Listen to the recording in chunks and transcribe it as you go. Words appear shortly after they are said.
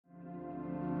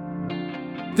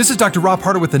This is Dr. Rob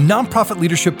Harder with the Nonprofit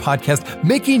Leadership Podcast,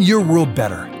 Making Your World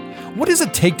Better. What does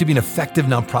it take to be an effective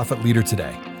nonprofit leader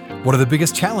today? What are the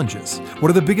biggest challenges?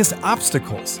 What are the biggest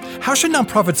obstacles? How should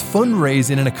nonprofits fundraise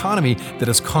in an economy that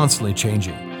is constantly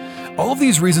changing? All of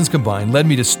these reasons combined led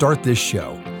me to start this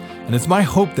show. And it's my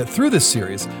hope that through this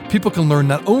series, people can learn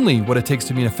not only what it takes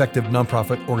to be an effective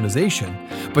nonprofit organization,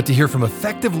 but to hear from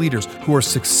effective leaders who are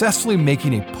successfully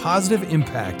making a positive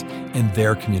impact in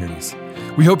their communities.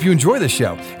 We hope you enjoy this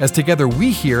show, as together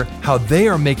we hear how they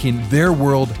are making their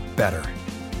world better.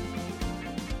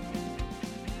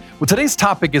 Well, today's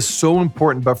topic is so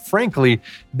important, but frankly,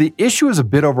 the issue is a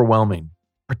bit overwhelming,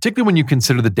 particularly when you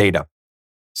consider the data.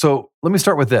 So let me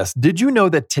start with this. Did you know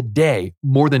that today,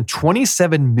 more than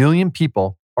 27 million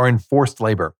people are in forced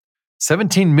labor?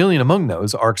 17 million among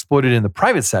those are exploited in the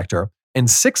private sector, and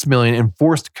 6 million in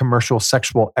forced commercial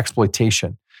sexual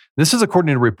exploitation. This is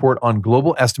according to a report on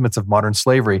global estimates of modern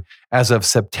slavery as of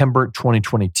September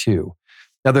 2022.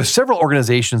 Now, there's several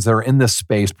organizations that are in this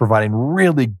space providing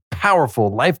really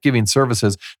powerful, life-giving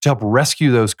services to help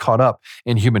rescue those caught up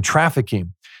in human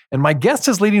trafficking. And my guest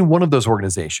is leading one of those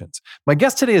organizations. My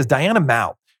guest today is Diana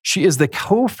Mao. She is the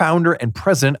co-founder and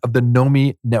president of the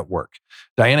NOMI Network.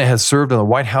 Diana has served on the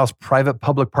White House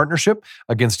Private-Public Partnership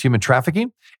Against Human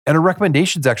Trafficking, and her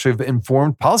recommendations actually have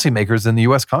informed policymakers in the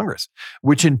U.S. Congress,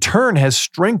 which in turn has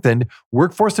strengthened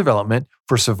workforce development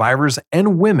for survivors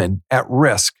and women at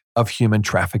risk of human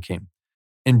trafficking.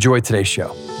 Enjoy today's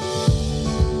show.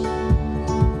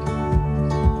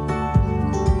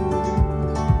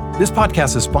 This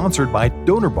podcast is sponsored by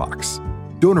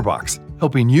DonorBox. DonorBox,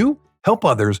 helping you help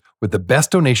others with the best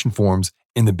donation forms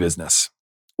in the business.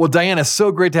 Well, Diana,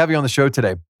 so great to have you on the show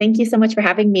today. Thank you so much for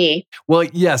having me. Well,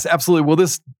 yes, absolutely. Well,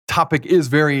 this topic is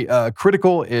very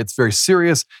critical. It's very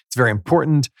serious. It's very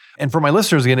important. And for my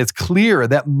listeners, again, it's clear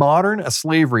that modern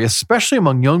slavery, especially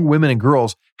among young women and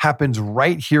girls, happens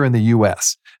right here in the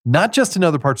U.S., not just in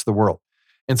other parts of the world.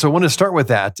 And so I want to start with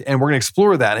that, and we're going to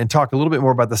explore that and talk a little bit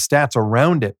more about the stats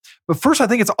around it. But first, I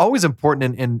think it's always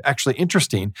important and actually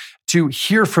interesting to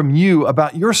hear from you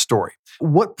about your story.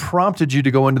 What prompted you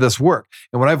to go into this work?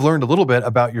 And what I've learned a little bit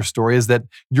about your story is that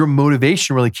your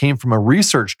motivation really came from a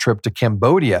research trip to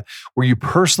Cambodia, where you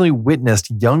personally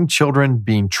witnessed young children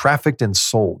being trafficked and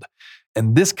sold.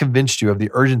 And this convinced you of the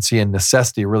urgency and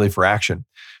necessity really for action.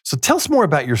 So tell us more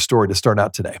about your story to start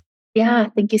out today. Yeah,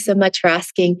 thank you so much for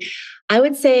asking. I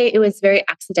would say it was very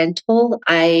accidental.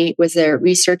 I was a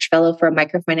research fellow for a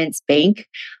microfinance bank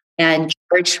and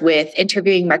charged with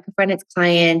interviewing microfinance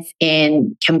clients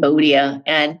in Cambodia.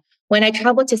 And when I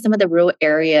traveled to some of the rural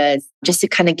areas, just to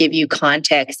kind of give you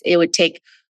context, it would take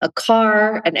a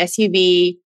car, an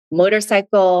SUV,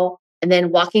 motorcycle, and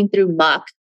then walking through muck,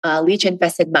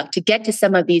 leech-infested muck, to get to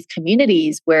some of these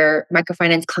communities where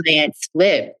microfinance clients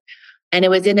live. And it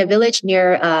was in a village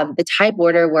near the Thai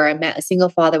border where I met a single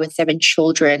father with 7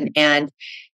 children. And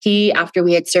he, after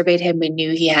we had surveyed him, we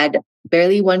knew he had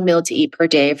barely 1 meal to eat per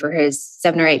day for his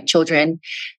 7 or 8 children,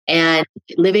 and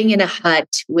living in a hut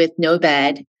with no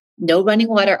bed, no running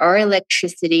water or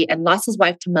electricity, and lost his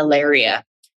wife to malaria.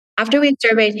 After we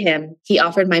surveyed him, he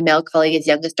offered my male colleague his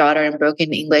youngest daughter in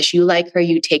broken English, "You like her,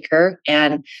 you take her."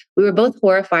 And we were both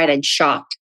horrified and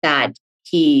shocked that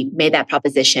he made that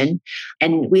proposition.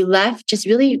 And we left just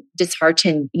really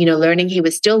disheartened, learning he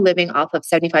was still living off of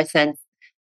 75 cents,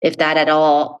 if that at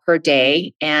all, per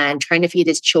day, and trying to feed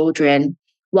his children,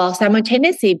 while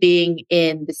simultaneously being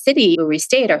in the city where we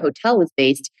stayed, our hotel was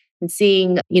based, and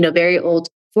seeing, very old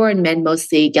foreign men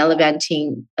mostly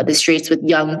gallivanting the streets with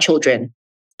young children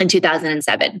in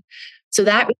 2007. So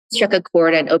that really struck a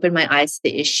chord and opened my eyes to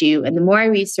the issue. And the more I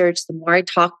researched, the more I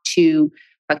talked to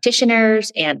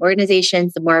practitioners and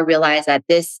organizations, the more I realized that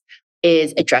this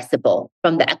is addressable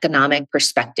from the economic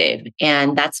perspective.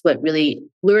 And that's what really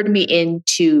lured me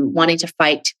into wanting to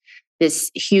fight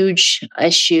this huge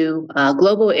issue,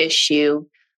 global issue.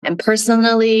 And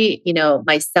personally,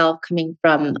 myself coming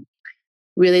from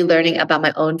really learning about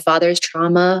my own father's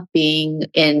trauma, being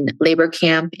in labor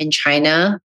camp in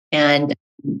China, and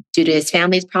due to his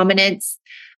family's prominence,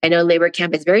 I know labor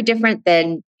camp is very different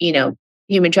than,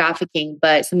 human trafficking,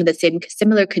 but some of the same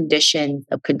similar conditions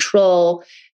of control,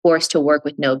 forced to work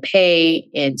with no pay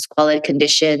in squalid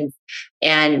conditions,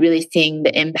 and really seeing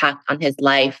the impact on his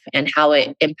life and how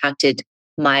it impacted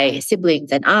my siblings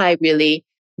and I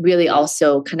really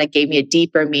also kind of gave me a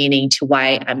deeper meaning to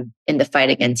why I'm in the fight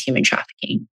against human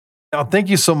trafficking. Now, thank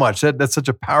you so much. That's such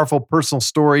a powerful personal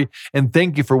story. And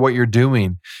thank you for what you're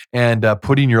doing and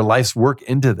putting your life's work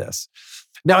into this.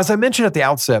 Now, as I mentioned at the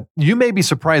outset, you may be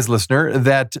surprised, listener,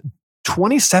 that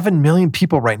 27 million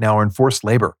people right now are in forced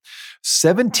labor.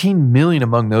 17 million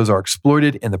among those are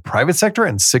exploited in the private sector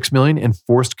and 6 million in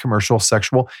forced commercial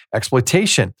sexual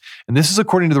exploitation. And this is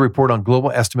according to the report on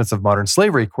global estimates of modern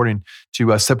slavery, according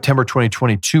to a September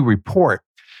 2022 report.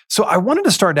 So I wanted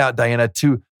to start out, Diana,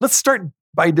 let's start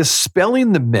by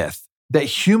dispelling the myth that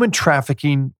human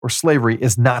trafficking or slavery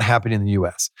is not happening in the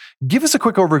US. Give us a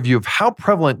quick overview of how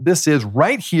prevalent this is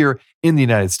right here in the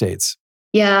United States.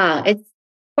 Yeah, it's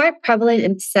quite prevalent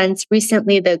in the sense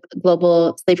recently the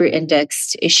Global Slavery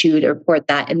Index issued a report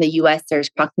that in the US there's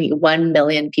approximately 1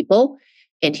 million people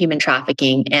in human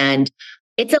trafficking. And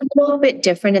it's a little bit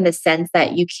different in the sense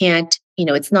that you can't,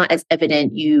 it's not as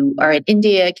evident. You are in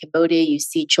India, Cambodia, you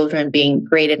see children being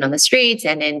paraded on the streets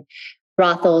and in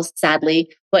brothels,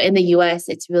 sadly. But in the US,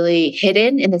 it's really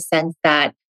hidden in the sense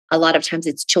that a lot of times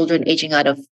it's children aging out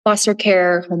of foster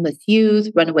care, homeless youth,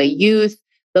 runaway youth.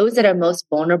 Those that are most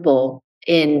vulnerable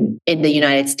in the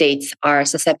United States are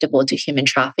susceptible to human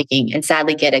trafficking and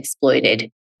sadly get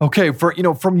exploited. Okay,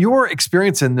 from your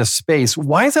experience in this space,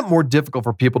 why is it more difficult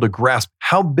for people to grasp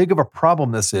how big of a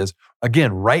problem this is,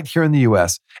 again, right here in the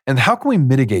US, and how can we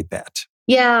mitigate that?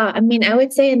 Yeah, I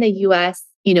would say in the US,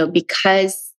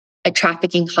 because a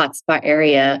trafficking hotspot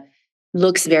area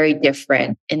looks very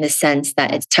different in the sense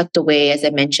that it's tucked away, as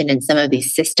I mentioned, in some of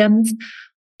these systems.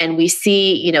 And we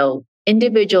see,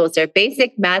 individuals, their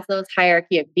basic Maslow's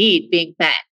hierarchy of need being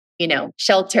met,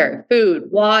 shelter, food,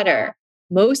 water.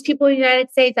 Most people in the United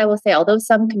States, I will say, although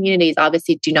some communities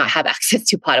obviously do not have access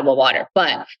to potable water,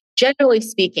 but generally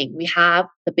speaking, we have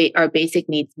our basic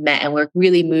needs met and we're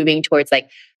really moving towards like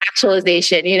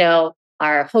actualization,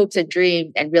 our hopes and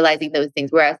dreams and realizing those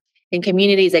things. Whereas in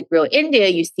communities like rural India,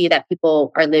 you see that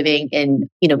people are living in,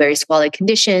 very squalid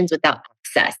conditions without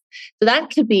access. So that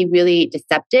could be really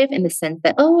deceptive in the sense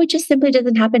that, it just simply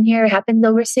doesn't happen here. It happens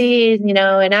overseas, in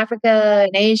Africa,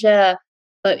 in Asia.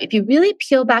 But if you really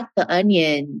peel back the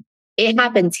onion, it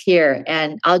happens here.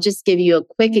 And I'll just give you a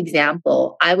quick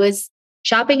example. I was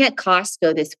shopping at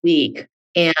Costco this week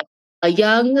and a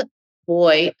young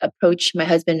boy approached my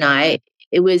husband and I.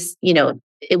 It was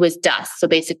dusk, so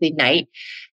basically night.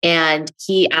 And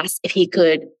he asked if he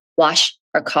could wash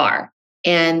our car.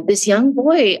 And this young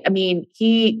boy,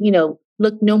 he,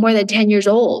 looked no more than 10 years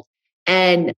old.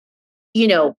 And,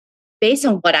 based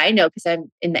on what I know, because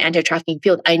I'm in the anti-trafficking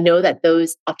field, I know that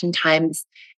those oftentimes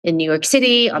in New York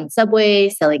City, on the subway,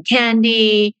 selling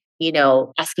candy,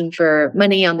 asking for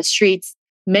money on the streets,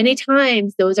 many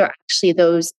times those are actually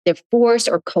they're forced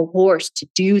or coerced to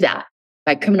do that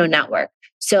by criminal network.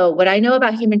 So what I know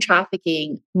about human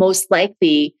trafficking, most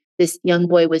likely this young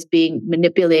boy was being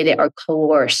manipulated or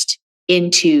coerced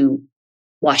into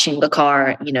washing the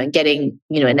car, and getting,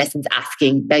 in essence,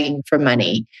 begging for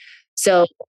money. So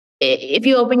if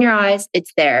you open your eyes,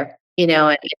 it's there, and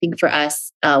I think for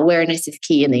us, awareness is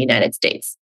key in the United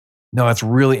States. No, that's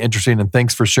really interesting. And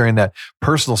thanks for sharing that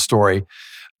personal story.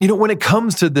 When it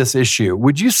comes to this issue,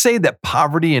 would you say that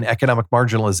poverty and economic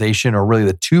marginalization are really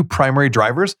the two primary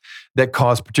drivers that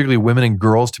cause particularly women and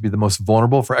girls to be the most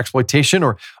vulnerable for exploitation?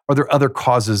 Or are there other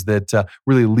causes that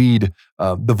really lead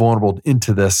the vulnerable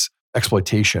into this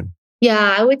exploitation?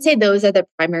 Yeah, I would say those are the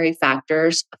primary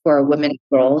factors for women and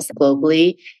girls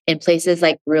globally. In places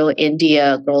like rural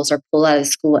India, girls are pulled out of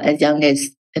school as young as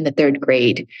in the third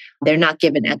grade. They're not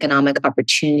given economic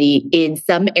opportunity. In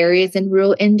some areas in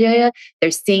rural India,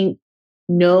 they're seeing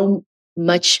not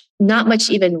much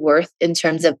even worth in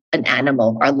terms of an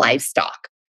animal or livestock.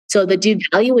 So the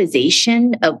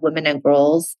devaluation of women and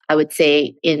girls, I would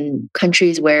say in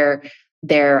countries where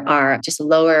there are just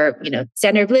lower,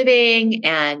 standard of living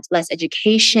and less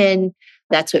education,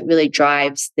 that's what really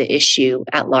drives the issue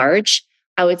at large.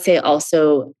 I would say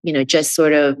also, just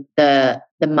sort of the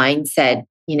mindset,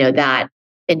 that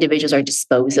individuals are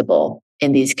disposable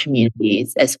in these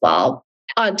communities as well.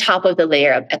 On top of the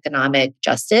layer of economic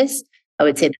justice, I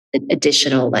would say the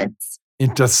additional lens.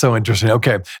 That's so interesting.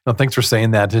 Okay. No, thanks for saying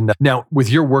that. And now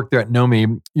with your work there at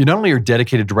NOMI, you not only are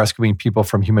dedicated to rescuing people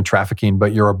from human trafficking,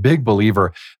 but you're a big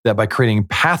believer that by creating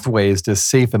pathways to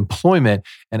safe employment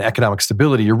and economic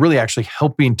stability, you're really actually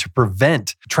helping to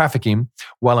prevent trafficking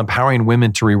while empowering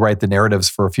women to rewrite the narratives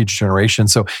for future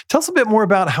generations. So tell us a bit more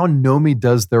about how NOMI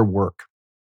does their work.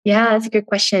 Yeah, that's a good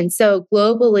question. So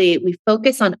globally, we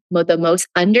focus on the most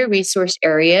under-resourced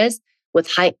areas with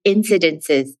high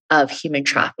incidences of human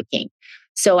trafficking.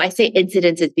 So I say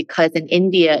incidences because in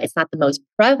India, it's not the most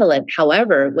prevalent.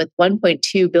 However, with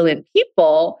 1.2 billion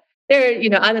people, they're,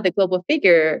 out of the global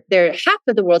figure, they're half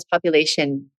of the world's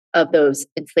population of those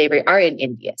in slavery are in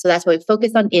India. So that's why we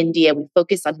focus on India. We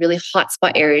focus on really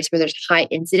hotspot areas where there's high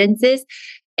incidences.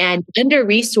 And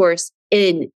under-resourced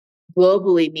in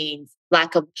globally means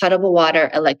lack of potable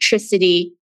water,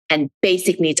 electricity, and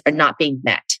basic needs are not being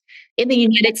met. In the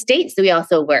United States, we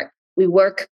also work. We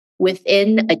work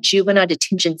within a juvenile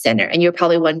detention center. And you're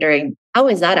probably wondering, how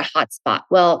is that a hotspot?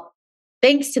 Well,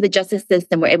 thanks to the justice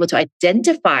system, we're able to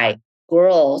identify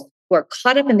girls who are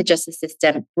caught up in the justice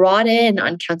system, brought in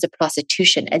on counts of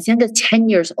prostitution as young as 10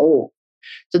 years old.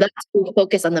 So that's why we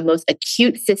focus on the most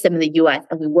acute system in the US,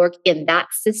 and we work in that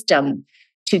system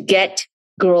to get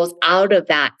girls out of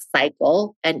that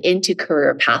cycle and into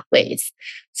career pathways.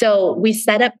 So we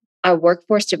set up our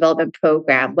workforce development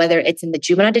program, whether it's in the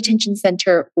juvenile detention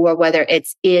center or whether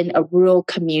it's in a rural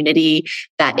community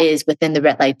that is within the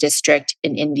red light district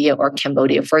in India or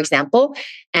Cambodia, for example.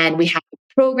 And we have a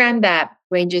program that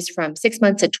ranges from 6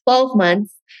 months to 12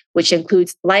 months, which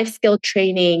includes life skill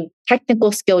training,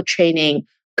 technical skill training,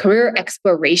 career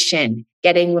exploration,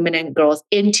 getting women and girls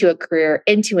into a career,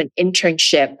 into an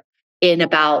internship in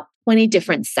about 20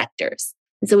 different sectors.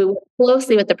 And so we work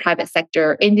closely with the private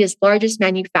sector. India's largest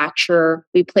manufacturer,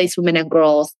 we place women and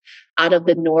girls out of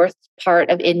the north part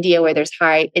of India where there's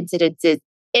high incidences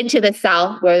into the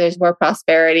south where there's more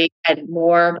prosperity and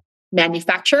more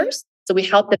manufacturers. So we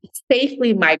help them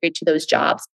safely migrate to those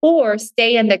jobs or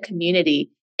stay in the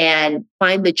community and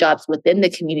find the jobs within the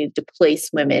community to place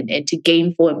women into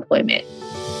gainful employment.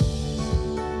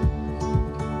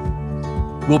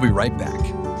 We'll be right back.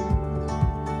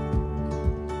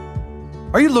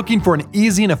 Are you looking for an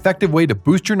easy and effective way to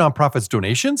boost your nonprofit's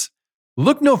donations?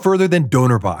 Look no further than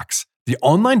DonorBox, the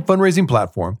online fundraising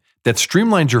platform that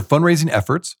streamlines your fundraising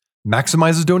efforts,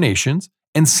 maximizes donations,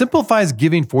 and simplifies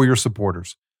giving for your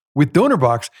supporters. With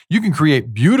DonorBox, you can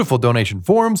create beautiful donation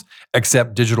forms,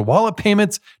 accept digital wallet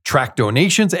payments, track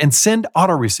donations, and send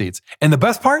auto receipts. And the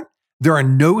best part? There are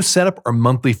no setup or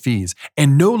monthly fees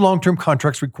and no long-term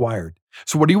contracts required.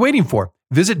 So what are you waiting for?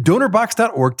 Visit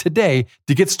donorbox.org today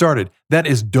to get started. That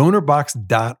is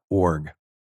donorbox.org.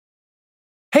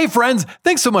 Hey friends,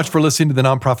 thanks so much for listening to the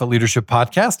Nonprofit Leadership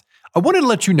Podcast. I wanted to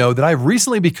let you know that I've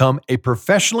recently become a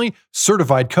professionally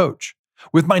certified coach.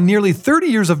 With my nearly 30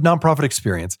 years of nonprofit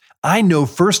experience, I know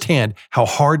firsthand how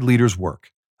hard leaders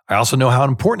work. I also know how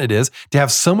important it is to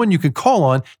have someone you can call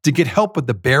on to get help with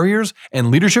the barriers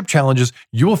and leadership challenges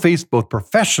you will face both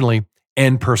professionally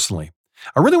and personally.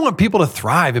 I really want people to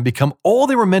thrive and become all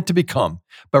they were meant to become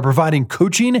by providing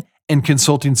coaching and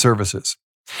consulting services.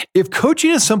 If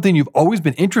coaching is something you've always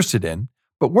been interested in,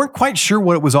 but weren't quite sure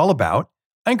what it was all about,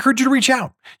 I encourage you to reach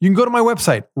out. You can go to my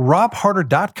website,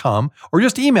 robharder.com, or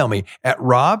just email me at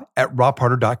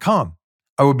rob@robharder.com.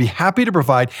 I would be happy to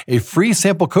provide a free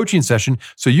sample coaching session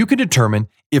so you can determine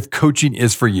if coaching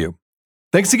is for you.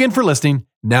 Thanks again for listening.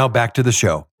 Now back to the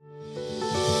show.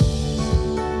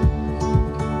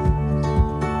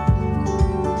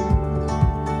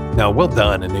 Now, well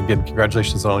done. And again,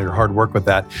 congratulations on all your hard work with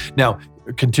that. Now,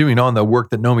 continuing on the work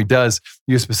that Nomi does,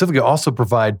 you specifically also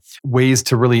provide ways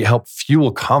to really help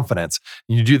fuel confidence.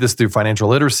 You do this through financial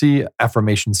literacy,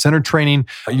 affirmation-centered training.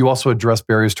 You also address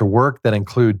barriers to work that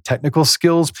include technical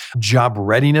skills, job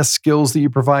readiness skills that you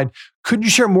provide. Could you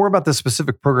share more about the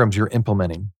specific programs you're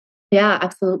implementing? Yeah,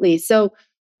 absolutely. So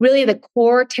really the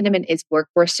core tenet is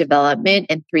workforce development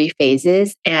in 3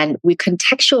 phases, and we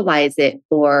contextualize it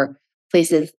for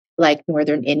places like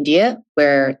Northern India,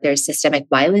 where there's systemic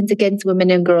violence against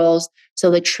women and girls. So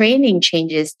the training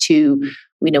changes to,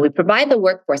 we provide the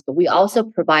workforce, but we also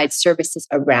provide services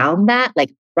around that,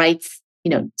 like rights,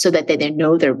 so that they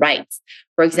know their rights.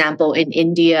 For example, in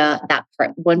India,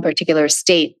 one particular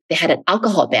state, they had an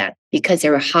alcohol ban because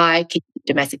there were high cases of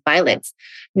domestic violence.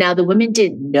 Now, the women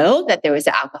didn't know that there was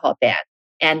an alcohol ban.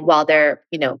 And while their,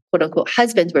 quote unquote,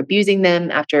 husbands were abusing them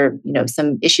after,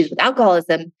 some issues with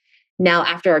alcoholism, now,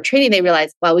 after our training, they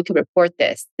realized, wow, we could report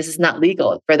this. This is not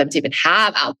legal for them to even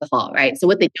have alcohol, right? So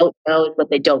what they don't know is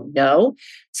what they don't know.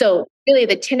 So really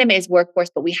the tenet is workforce,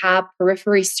 but we have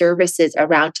periphery services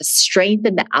around to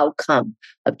strengthen the outcome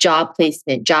of job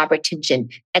placement, job retention,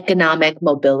 economic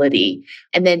mobility.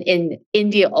 And then in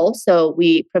India also,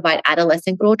 we provide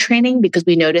adolescent girl training because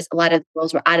we noticed a lot of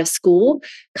girls were out of school,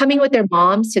 coming with their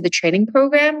moms to the training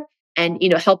program. And,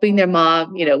 helping their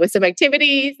mom, with some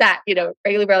activities that,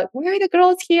 regularly we're like, where are the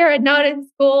girls here and not in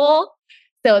school?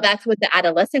 So that's what the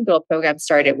adolescent girl program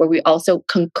started, where we also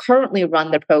concurrently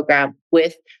run the program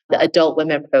with the adult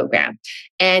women program.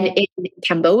 And in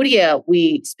Cambodia,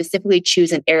 we specifically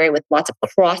choose an area with lots of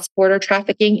cross-border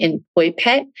trafficking in Poi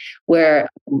Phet, where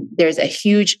there's a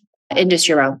huge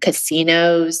industry around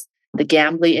casinos, the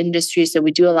gambling industry. So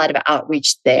we do a lot of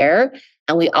outreach there.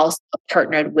 And we also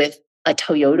partnered with a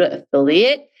Toyota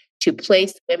affiliate to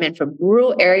place women from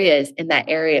rural areas in that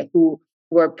area who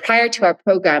were prior to our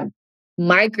program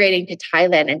migrating to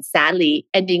Thailand and sadly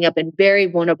ending up in very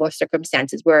vulnerable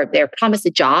circumstances where they're promised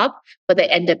a job, but they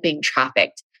end up being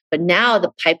trafficked. But now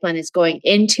the pipeline is going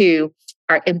into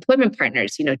our employment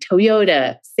partners,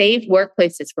 Toyota, safe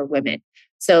workplaces for women.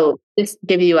 So just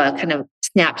give you a kind of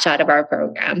snapshot of our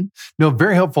program. No,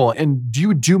 very helpful. And do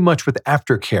you do much with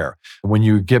aftercare when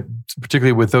you get,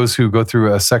 particularly with those who go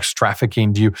through sex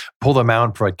trafficking? Do you pull them out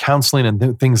and provide counseling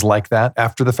and things like that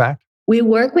after the fact? We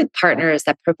work with partners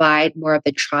that provide more of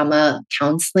the trauma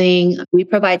counseling. We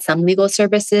provide some legal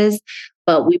services,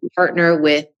 but we partner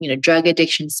with, drug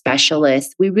addiction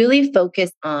specialists. We really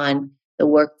focus on the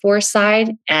workforce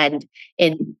side. And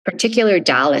in particular,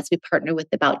 Dallas, we partner with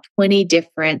about 20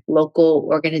 different local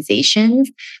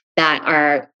organizations that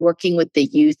are working with the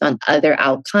youth on other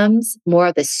outcomes, more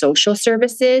of the social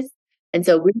services. And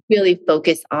so we really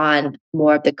focus on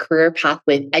more of the career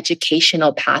pathways,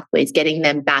 educational pathways, getting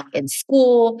them back in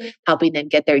school, helping them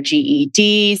get their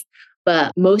GEDs.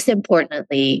 But most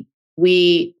importantly,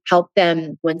 we help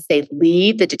them once they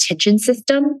leave the detention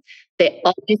system. They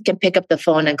always can pick up the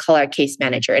phone and call our case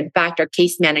manager. In fact, our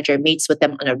case manager meets with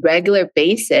them on a regular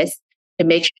basis to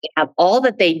make sure they have all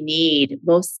that they need.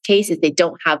 Most cases, they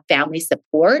don't have family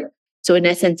support. So in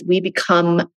essence, we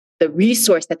become the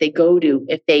resource that they go to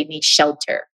if they need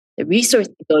shelter, the resource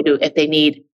they go to if they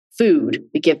need food.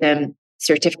 We give them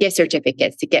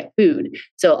certificates to get food.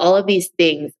 So all of these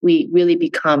things, we really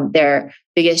become their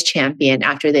biggest champion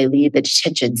after they leave the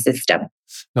detention system.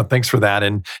 No, thanks for that.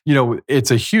 And,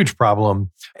 it's a huge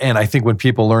problem. And I think when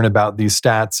people learn about these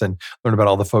stats and learn about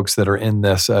all the folks that are in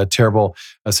this terrible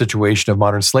situation of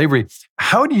modern slavery,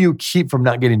 how do you keep from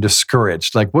not getting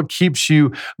discouraged? Like, what keeps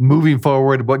you moving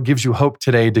forward? What gives you hope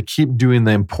today to keep doing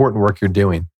the important work you're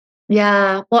doing?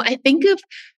 Yeah. Well, I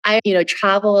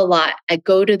travel a lot. I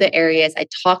go to the areas, I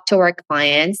talk to our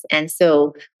clients. And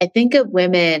so I think of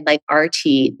women like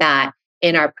Arti that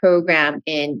in our program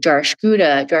in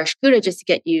Jharsuguda, just to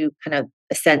get you kind of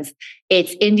a sense,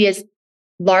 it's India's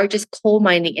largest coal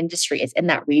mining industry is in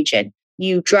that region.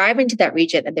 You drive into that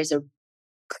region and there's a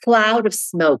cloud of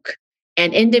smoke,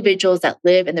 and individuals that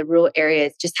live in the rural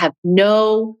areas just have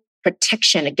no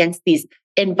protection against these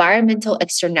environmental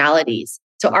externalities.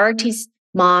 So Arti's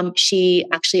mom, she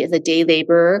actually is a day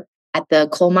laborer at the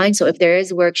coal mine. So if there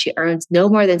is work, she earns no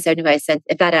more than 75 cents,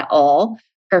 if that at all.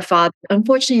 Her father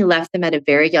unfortunately left them at a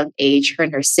very young age, her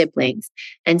and her siblings.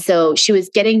 And so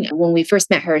when we first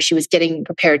met her, she was getting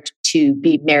prepared to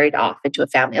be married off into a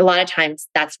family. A lot of times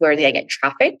that's where they get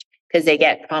trafficked because they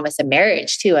get promised a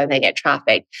marriage too and they get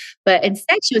trafficked. But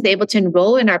instead, she was able to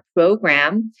enroll in our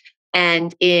program.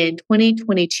 And in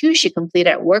 2022, she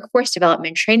completed a workforce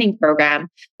development training program,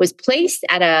 was placed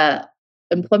at a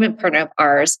employment partner of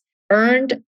ours,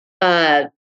 earned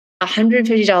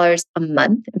 $150 a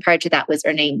month. And prior to that was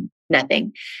earning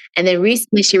nothing. And then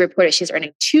recently she reported she's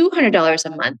earning $200 a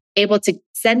month, able to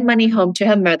send money home to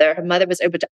her mother. Her mother was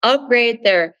able to upgrade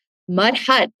their mud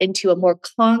hut into a more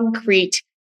concrete,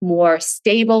 more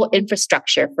stable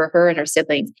infrastructure for her and her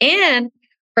siblings. And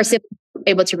her siblings were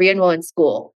able to re-enroll in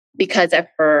school because of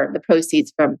the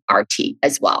proceeds from RT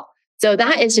as well. So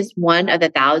that is just one of the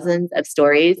thousands of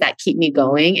stories that keep me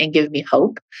going and give me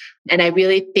hope. And I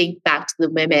really think back to the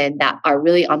women that are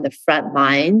really on the front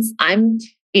lines. I'm,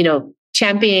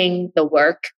 championing the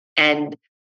work,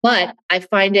 but I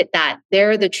find it that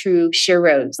they're the true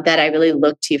heroes that I really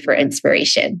look to for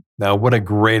inspiration. Now, what a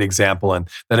great example. And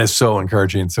that is so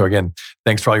encouraging. So again,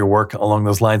 thanks for all your work along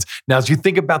those lines. Now, as you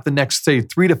think about the next, say,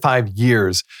 3 to 5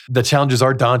 years, the challenges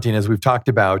are daunting, as we've talked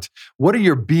about. What are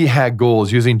your BHAG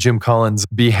goals, using Jim Collins'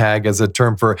 BHAG as a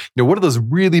term for, what are those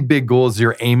really big goals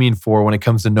you're aiming for when it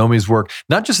comes to Nomi's work,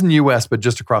 not just in the US, but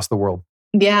just across the world?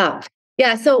 Yeah.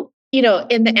 So,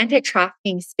 in the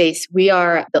anti-trafficking space, we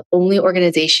are the only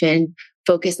organization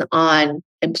focused on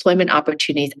employment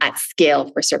opportunities at scale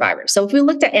for survivors. So if we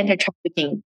looked at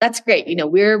anti-trafficking, that's great.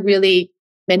 We're really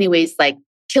many ways like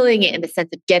killing it in the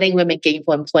sense of getting women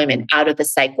gainful employment out of the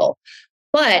cycle.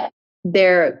 But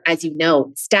there, as you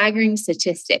know, staggering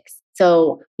statistics.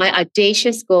 So my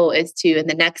audacious goal is to, in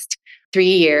the next 3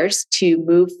 years, to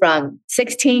move from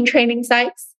 16 training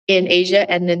sites in Asia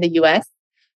and in the US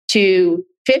to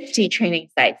 50 training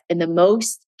sites in the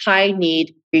most high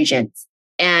need regions,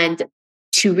 and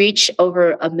to reach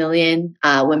over 1 million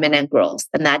women and girls.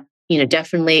 And that,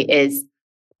 definitely is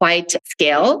quite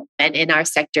scale, and in our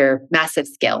sector, massive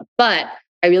scale. But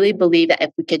I really believe that if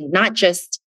we can not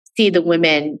just see the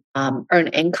women earn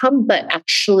income, but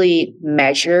actually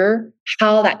measure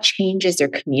how that changes their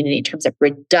community in terms of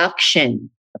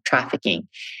reduction of trafficking,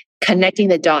 connecting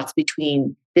the dots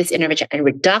between this intervention and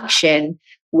reduction,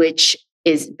 which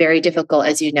is very difficult,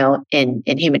 as you know, in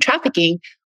human trafficking,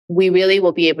 we really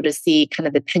will be able to see kind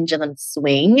of the pendulum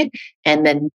swing, and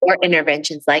then more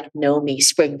interventions like Know Me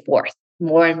spring forth,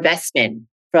 more investment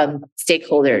from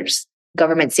stakeholders,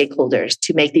 government stakeholders,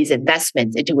 to make these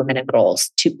investments into women and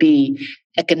girls to be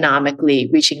economically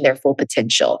reaching their full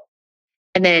potential.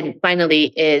 And then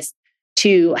finally is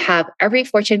to have every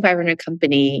Fortune 500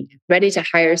 company ready to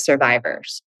hire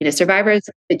survivors. Survivors,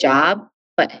 the job,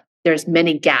 but there's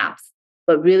many gaps.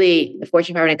 But really, the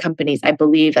Fortune 500 companies, I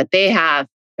believe that they have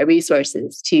the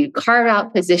resources to carve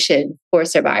out positions for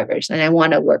survivors. And I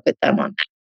want to work with them on that.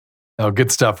 Oh,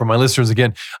 good stuff. For my listeners,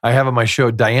 again, I have on my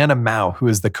show Diana Mao, who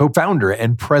is the co-founder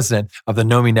and president of the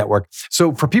Know Me Network.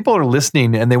 So for people who are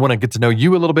listening and they want to get to know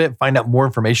you a little bit, find out more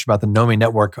information about the Know Me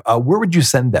Network, where would you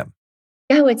send them?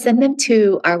 Yeah, I would send them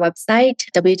to our website,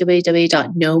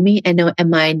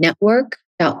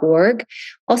 www.knowmenetwork.org.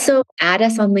 Also, add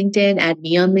us on LinkedIn, add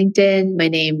me on LinkedIn. My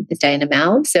name is Diana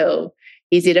Mao, so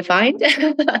easy to find.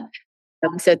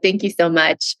 So thank you so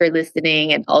much for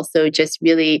listening. And also just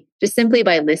simply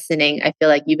by listening, I feel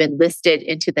like you've been listed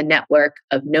into the network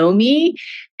of Know Me,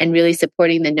 and really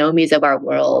supporting the Know Me's of our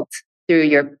world through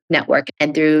your network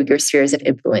and through your spheres of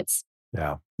influence.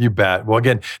 Yeah, you bet. Well,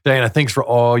 again, Diana, thanks for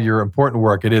all your important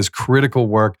work. It is critical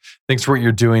work. Thanks for what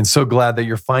you're doing. So glad that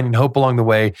you're finding hope along the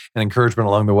way and encouragement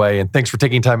along the way. And thanks for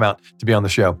taking time out to be on the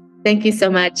show. Thank you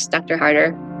so much, Dr.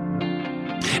 Harder.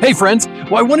 Hey, friends.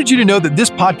 Well, I wanted you to know that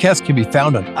this podcast can be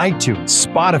found on iTunes,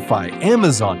 Spotify,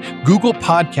 Amazon, Google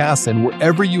Podcasts, and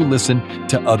wherever you listen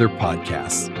to other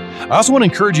podcasts. I also want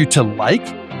to encourage you to like,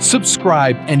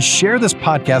 subscribe, and share this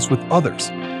podcast with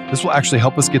others. This will actually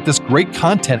help us get this great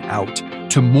content out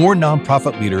to more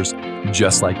nonprofit leaders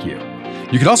just like you.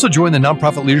 You can also join the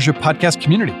Nonprofit Leadership Podcast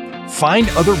community. Find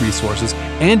other resources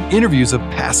and interviews of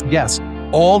past guests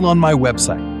all on my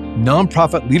website,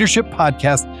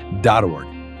 nonprofitleadershippodcast.org.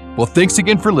 Well, thanks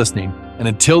again for listening. And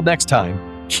until next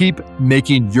time, keep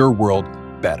making your world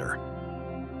better.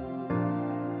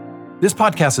 This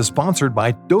podcast is sponsored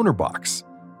by DonorBox.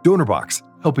 DonorBox,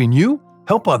 helping you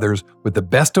help others with the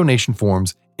best donation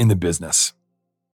forms in the business.